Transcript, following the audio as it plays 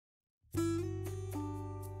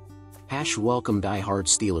Welcome die-hard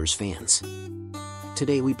Steelers fans.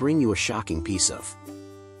 Today we bring you a shocking piece of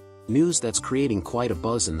news that's creating quite a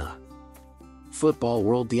buzz in the football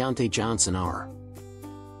world. Diontae Johnson, our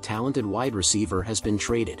talented wide receiver, has been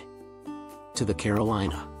traded to the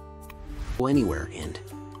Carolina. Go anywhere and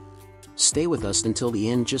stay with us until the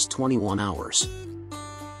end. Just 21 hours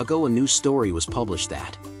ago, a news story was published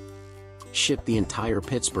that shipped the entire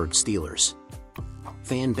Pittsburgh Steelers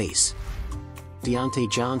fan base. Diontae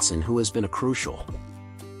Johnson, who has been a crucial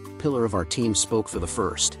pillar of our team, spoke for the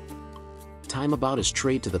first time about his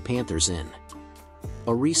trade to the Panthers. In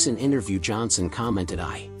a recent interview, Johnson commented,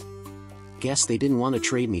 "I guess they didn't want to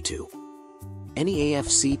trade me to any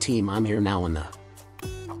AFC team. I'm here now in the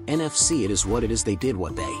NFC. It is what it is. They did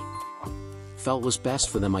what they felt was best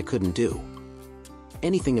for them. I couldn't do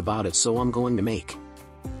anything about it, so I'm going to make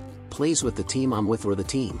plays with the team I'm with or the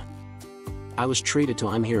team I was traded to.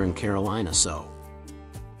 I'm here in Carolina, so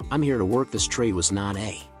I'm here to work. This trade was not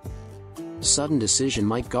a sudden decision."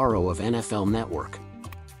 Mike Garrow of NFL Network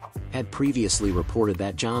had previously reported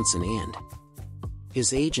that Johnson and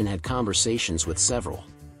his agent had conversations with several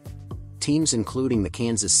teams, including the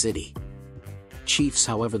Kansas City Chiefs.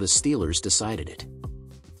 However, the Steelers decided it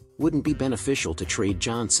wouldn't be beneficial to trade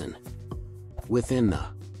Johnson within the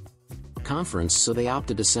conference, so they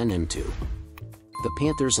opted to send him to the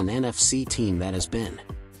Panthers, an NFC team that has been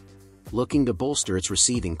looking to bolster its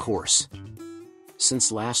receiving corps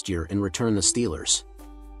since last year. In return, the Steelers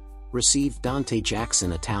received Dante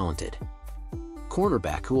Jackson, a talented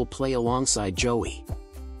cornerback who will play alongside Joey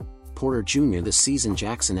Porter Jr. this season.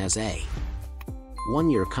 Jackson has a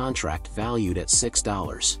one-year contract valued at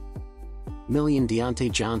 $6 million.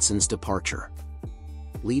 Diontae Johnson's departure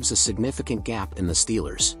leaves a significant gap in the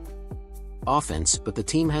Steelers' offense, but the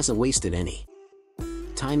team hasn't wasted any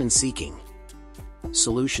time in seeking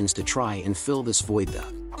solutions to try and fill this void. The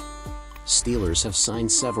Steelers have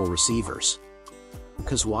signed several receivers: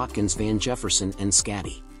 Quez Watkins, Van Jefferson, and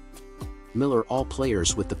Scotty Miller, all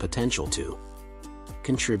players with the potential to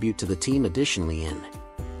contribute to the team. Additionally, in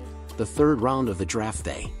the third round of the draft,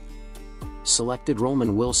 they selected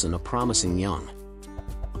Roman Wilson, a promising young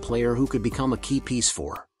player who could become a key piece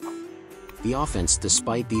for the offense.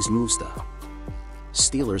 Despite these moves, the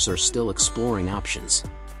Steelers are still exploring options.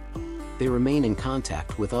 They remain in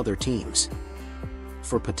contact with other teams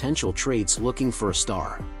for potential trades, looking for a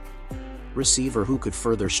star receiver who could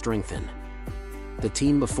further strengthen the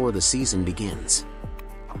team before the season begins.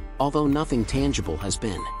 Although nothing tangible has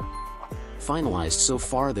been finalized so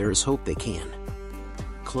far, there is hope they can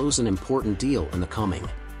close an important deal in the coming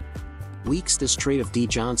weeks. This trade of D.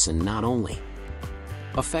 Johnson not only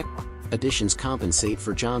affect additions compensate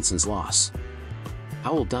for Johnson's loss.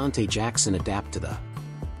 How will Dante Jackson adapt to the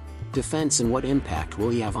defense, and what impact will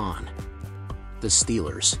he have on the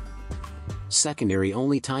Steelers' secondary?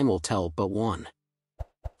 Only time will tell, but one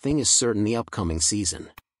thing is certain: the upcoming season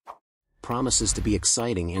promises to be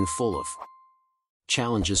exciting and full of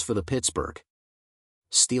challenges for the Pittsburgh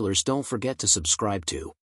Steelers. Don't forget to subscribe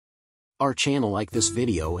to our channel, like this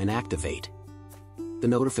video, and activate the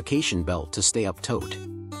notification bell to stay up to date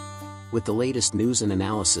with the latest news and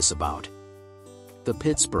analysis about the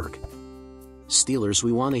Pittsburgh Steelers.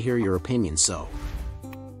 We want to hear your opinion, so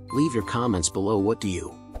leave your comments below. What do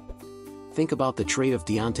you think about the trade of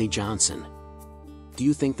Diontae Johnson? Do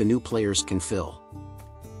you think the new players can fill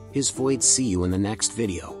his void? See you in the next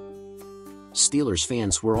video. Steelers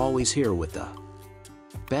fans, we're always here with the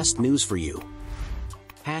best news for you.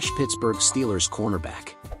 Pittsburgh Steelers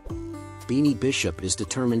cornerback Beanie Bishop is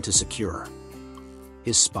determined to secure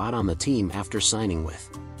his spot on the team after signing with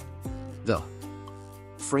the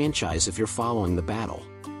franchise. If you're following the battle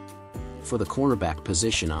for the cornerback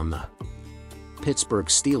position on the Pittsburgh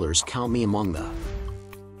Steelers, count me among the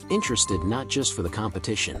interested, not just for the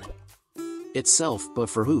competition itself, but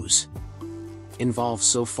for who's involved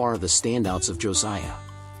so far. The standouts of Josiah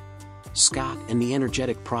Scott and the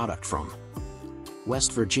energetic product from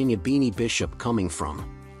West Virginia, Beanie Bishop. Coming from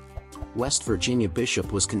West Virginia,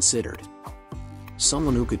 Bishop was considered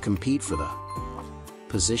someone who could compete for the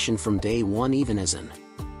position from day one, even as an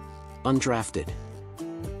undrafted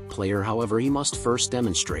player. However, he must first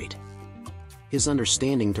demonstrate his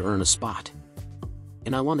understanding to earn a spot.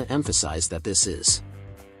 And I want to emphasize that this is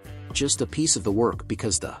just a piece of the work,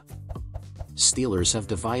 because the Steelers have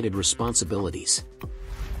divided responsibilities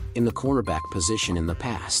in the cornerback position in the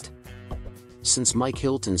past. Since Mike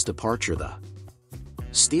Hilton's departure, the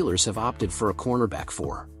Steelers have opted for a cornerback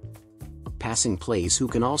for passing plays who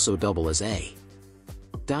can also double as a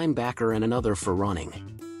dime backer, and another for running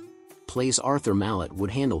plays. Arthur Mallett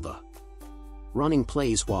would handle the running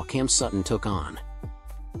plays while Cam Sutton took on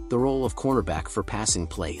the role of cornerback for passing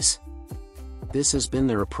plays. This has been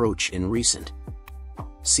their approach in recent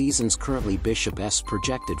seasons. Currently Bishop is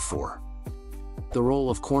projected for the role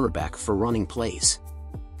of cornerback for running plays.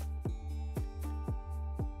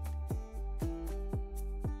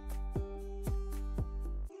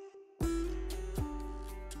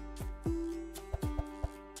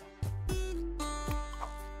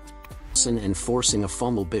 And forcing a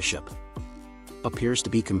fumble. Bishop appears to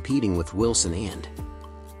be competing with Wilson, and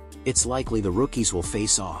it's likely the rookies will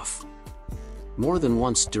face off more than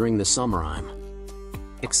once during the summer. I'm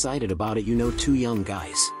excited about it. Two young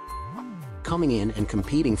guys coming in and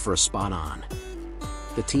competing for a spot on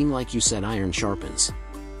the team. Like you said, iron sharpens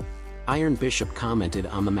iron. Bishop commented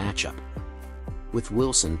on the matchup with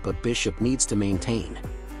Wilson, but Bishop needs to maintain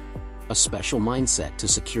a special mindset to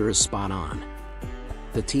secure his spot on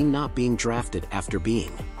the team. Not being drafted after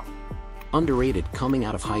being underrated coming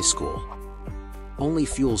out of high school only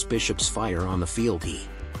fuels Bishop's fire on the field. He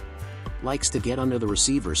likes to get under the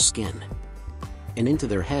receiver's skin and into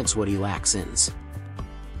their heads what he lacks in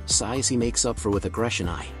size. He makes up for with aggression.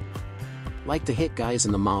 I like to hit guys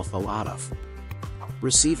in the mouth. A lot of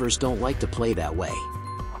receivers don't like to play that way.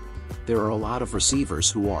 There are a lot of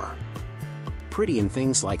receivers who are pretty and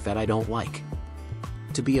things like that. I don't like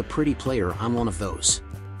to be a pretty player. I'm one of those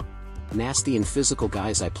nasty and physical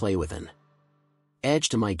guys. I play with an edge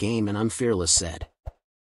to my game and I'm fearless, said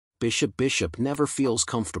Bishop. Bishop never feels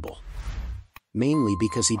comfortable, mainly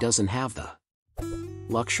because he doesn't have the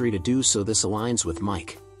luxury to do so. This aligns with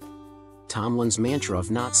Mike Tomlin's mantra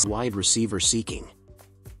of not wide receiver seeking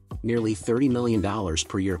nearly $30 million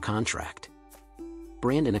per year contract.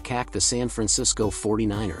 Brandon Aiyuk, the San Francisco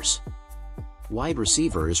 49ers wide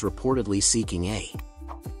receiver, is reportedly seeking a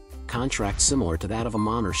contract similar to that of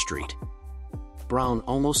Amon Street Brown,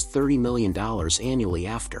 almost $30 million annually,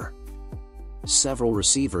 after several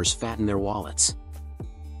receivers fatten their wallets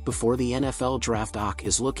before the NFL draft. Aiyuk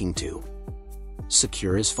is looking to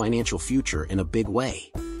secure his financial future in a big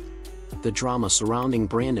way. The drama surrounding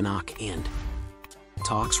Brandon Aiyuk and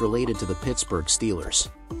talks related to the Pittsburgh Steelers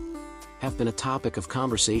have been a topic of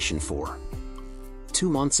conversation for 2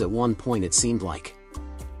 months. At one point it seemed like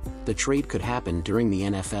the trade could happen during the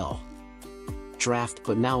NFL draft,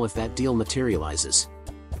 but now if that deal materializes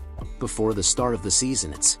before the start of the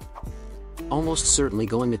season, it's almost certainly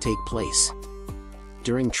going to take place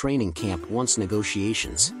during training camp once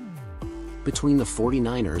negotiations between the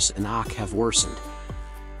 49ers and Aiyuk have worsened.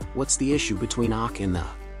 What's the issue between Aiyuk and the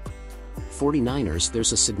 49ers?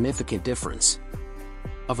 There's a significant difference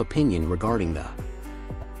of opinion regarding the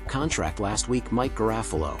contract. Last week Mike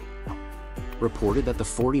Garafolo reported that the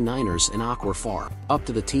 49ers and Aiyuk were far up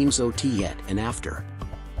to the team's OT yet, and after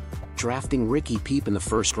drafting Ricky Peep in the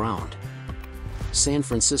first round, San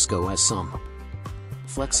Francisco has some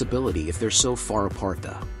flexibility if they're so far apart.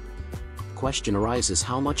 The question arises,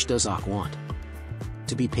 how much does Aiyuk want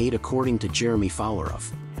to be paid? According to Jeremy Fowler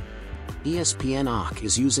of ESPN, Aiyuk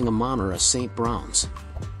is using Amon St. Brown's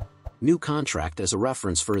new contract as a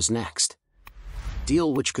reference for his next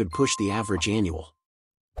deal, which could push the average annual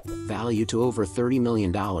value to over $30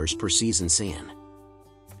 million per season. San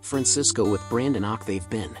Francisco with Brandon Aiyuk, they've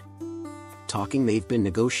been talking, they've been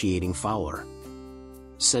negotiating. Fowler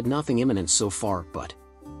said nothing imminent so far, but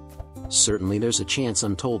certainly there's a chance.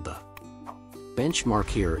 Untold the benchmark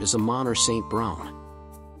here is Amon St. Brown,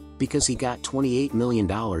 because he got $28 million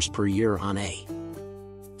per year on a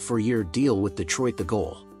 4-year deal with Detroit. The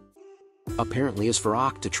goal apparently is for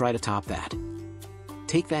Aiyuk to try to top that.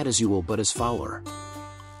 Take that as you will, but as Fowler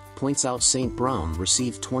points out, St. Brown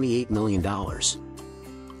received $28 million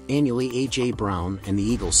annually. A.J. Brown and the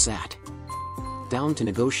Eagles sat down to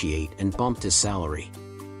negotiate and bumped his salary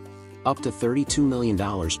up to $32 million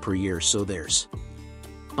per year, so there's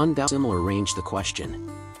undoubtedly similar range. The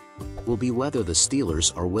question will be whether the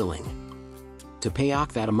Steelers are willing to pay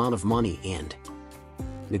Aiyuk that amount of money and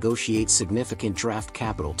negotiate significant draft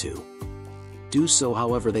capital to do so.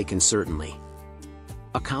 However, they can certainly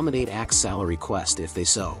accommodate Aiyuk's salary request if they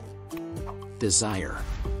so desire.